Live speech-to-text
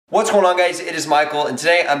What's going on, guys? It is Michael, and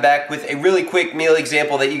today I'm back with a really quick meal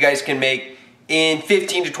example that you guys can make in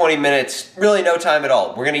 15 to 20 minutes, really no time at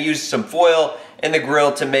all. We're gonna use some foil and the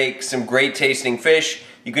grill to make some great tasting fish.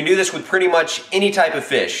 You can do this with pretty much any type of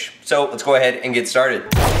fish. So let's go ahead and get started.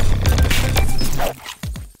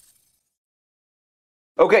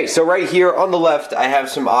 Okay, so right here on the left, I have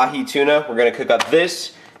some ahi tuna. We're gonna cook up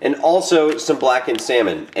this and also some blackened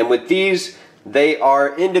salmon. And with these, they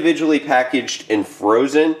are individually packaged and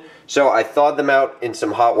frozen. So I thawed them out in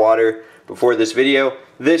some hot water before this video.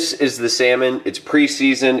 This is the salmon. It's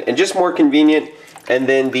pre-seasoned and just more convenient. And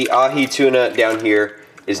then the ahi tuna down here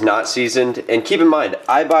is not seasoned. And keep in mind,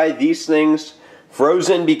 I buy these things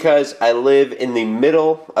frozen because I live in the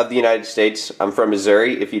middle of the United States. I'm from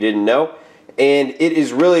Missouri, if you didn't know. And it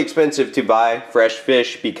is really expensive to buy fresh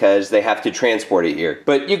fish because they have to transport it here.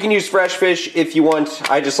 But you can use fresh fish if you want.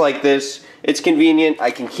 I just like this. It's convenient. I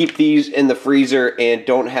can keep these in the freezer and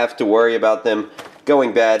don't have to worry about them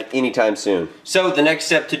going bad anytime soon. So the next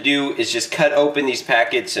step to do is just cut open these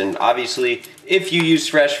packets, and obviously if you use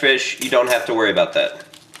fresh fish, you don't have to worry about that.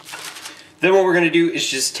 Then what we're gonna do is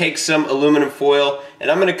just take some aluminum foil, and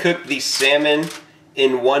I'm gonna cook the salmon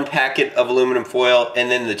in one packet of aluminum foil and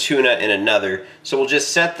then the tuna in another. So we'll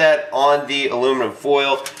just set that on the aluminum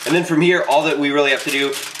foil, and then from here all that we really have to do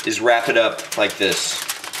is wrap it up like this.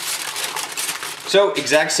 So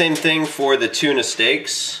exact same thing for the tuna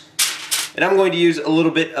steaks. And I'm going to use a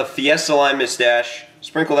little bit of Fiesta Lime Mustache,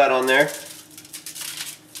 sprinkle that on there,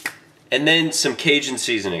 and then some Cajun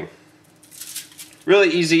seasoning. Really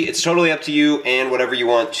easy, it's totally up to you and whatever you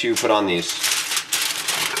want to put on these.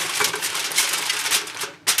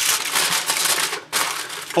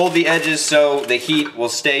 Fold the edges so the heat will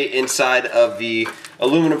stay inside of the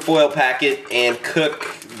aluminum foil packet and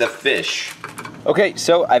cook the fish. Okay,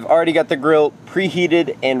 so I've already got the grill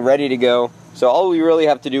preheated and ready to go. So all we really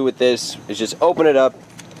have to do with this is just open it up,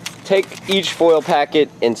 take each foil packet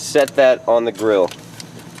and set that on the grill.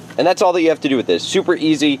 And that's all that you have to do with this. Super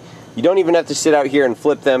easy. You don't even have to sit out here and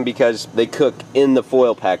flip them because they cook in the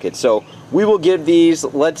foil packet. So we will give these,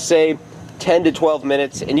 let's say, 10 to 12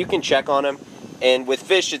 minutes, and you can check on them. And with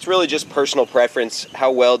fish, it's really just personal preference.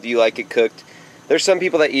 How well do you like it cooked? There's some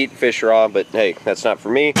people that eat fish raw, but hey, that's not for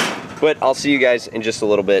me. But I'll see you guys in just a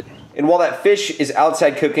little bit. And while that fish is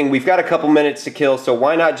outside cooking, we've got a couple minutes to kill, so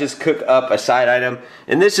why not just cook up a side item?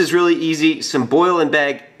 And this is really easy, some boil and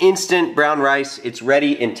bag instant brown rice. It's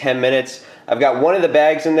ready in 10 minutes. I've got one of the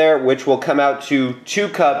bags in there, which will come out to 2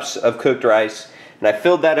 cups of cooked rice. And I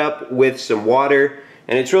filled that up with some water.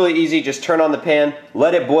 And it's really easy, just turn on the pan,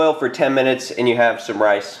 let it boil for 10 minutes, and you have some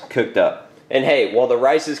rice cooked up. And hey, while the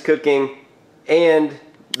rice is cooking and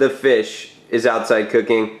the fish is outside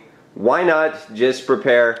cooking, why not just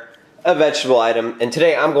prepare a vegetable item? And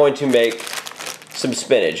today I'm going to make some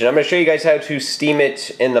spinach. And I'm going to show you guys how to steam it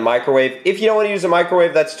in the microwave. If you don't want to use a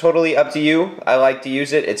microwave, that's totally up to you. I like to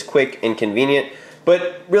use it. It's quick and convenient,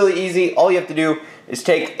 but really easy. All you have to do is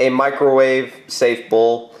take a microwave safe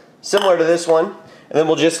bowl, similar to this one, and then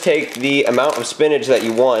we'll just take the amount of spinach that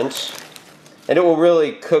you want, and it will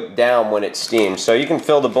really cook down when it steams. So you can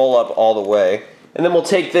fill the bowl up all the way. And then we'll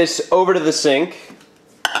take this over to the sink,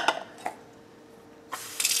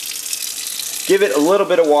 give it a little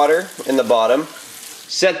bit of water in the bottom,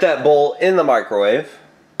 set that bowl in the microwave,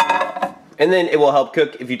 and then it will help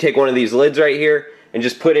cook if you take one of these lids right here and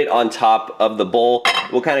just put it on top of the bowl.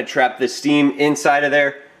 We'll kind of trap the steam inside of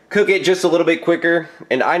there. Cook it just a little bit quicker,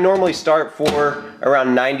 and I normally start for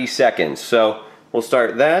around 90 seconds. So we'll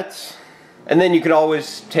start that, and then you can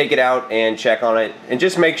always take it out and check on it and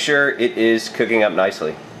just make sure it is cooking up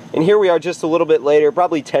nicely. And here we are just a little bit later,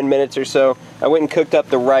 probably 10 minutes or so. I went and cooked up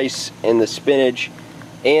the rice and the spinach,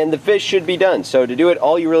 and the fish should be done. So to do it,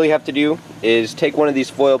 all you really have to do is take one of these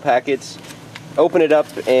foil packets, open it up,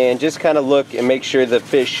 and just kind of look and make sure the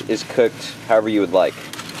fish is cooked however you would like.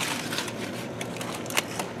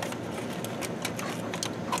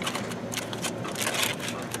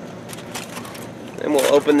 And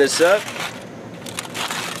we'll open this up.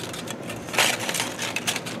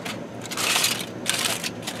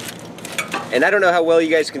 And I don't know how well you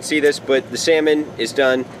guys can see this, but the salmon is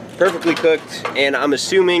done, perfectly cooked, and I'm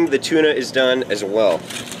assuming the tuna is done as well.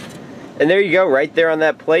 And there you go, right there on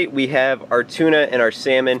that plate, we have our tuna and our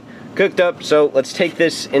salmon cooked up. So let's take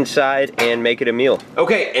this inside and make it a meal.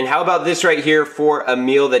 Okay, and how about this right here for a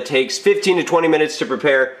meal that takes 15 to 20 minutes to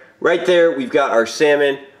prepare? Right there, we've got our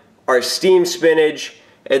salmon, our steamed spinach,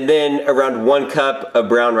 and then around 1 cup of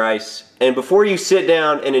brown rice. And before you sit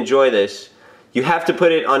down and enjoy this, you have to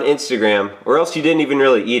put it on Instagram, or else you didn't even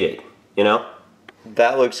really eat it, you know?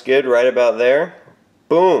 That looks good right about there.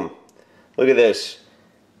 Boom. Look at this.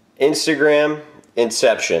 Instagram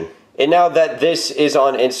Inception. And now that this is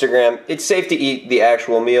on Instagram, it's safe to eat the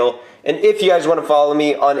actual meal. And if you guys want to follow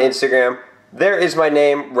me on Instagram, there is my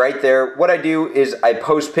name right there. What I do is I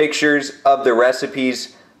post pictures of the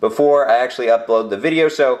recipes before I actually upload the video.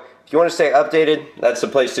 So if you want to stay updated, that's the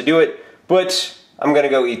place to do it. But I'm gonna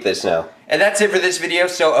go eat this now. And that's it for this video,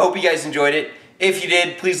 so I hope you guys enjoyed it. If you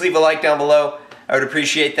did, please leave a like down below. I would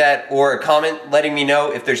appreciate that, or a comment letting me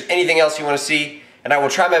know if there's anything else you want to see, and I will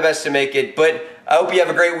try my best to make it. But I hope you have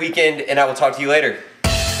a great weekend, and I will talk to you later.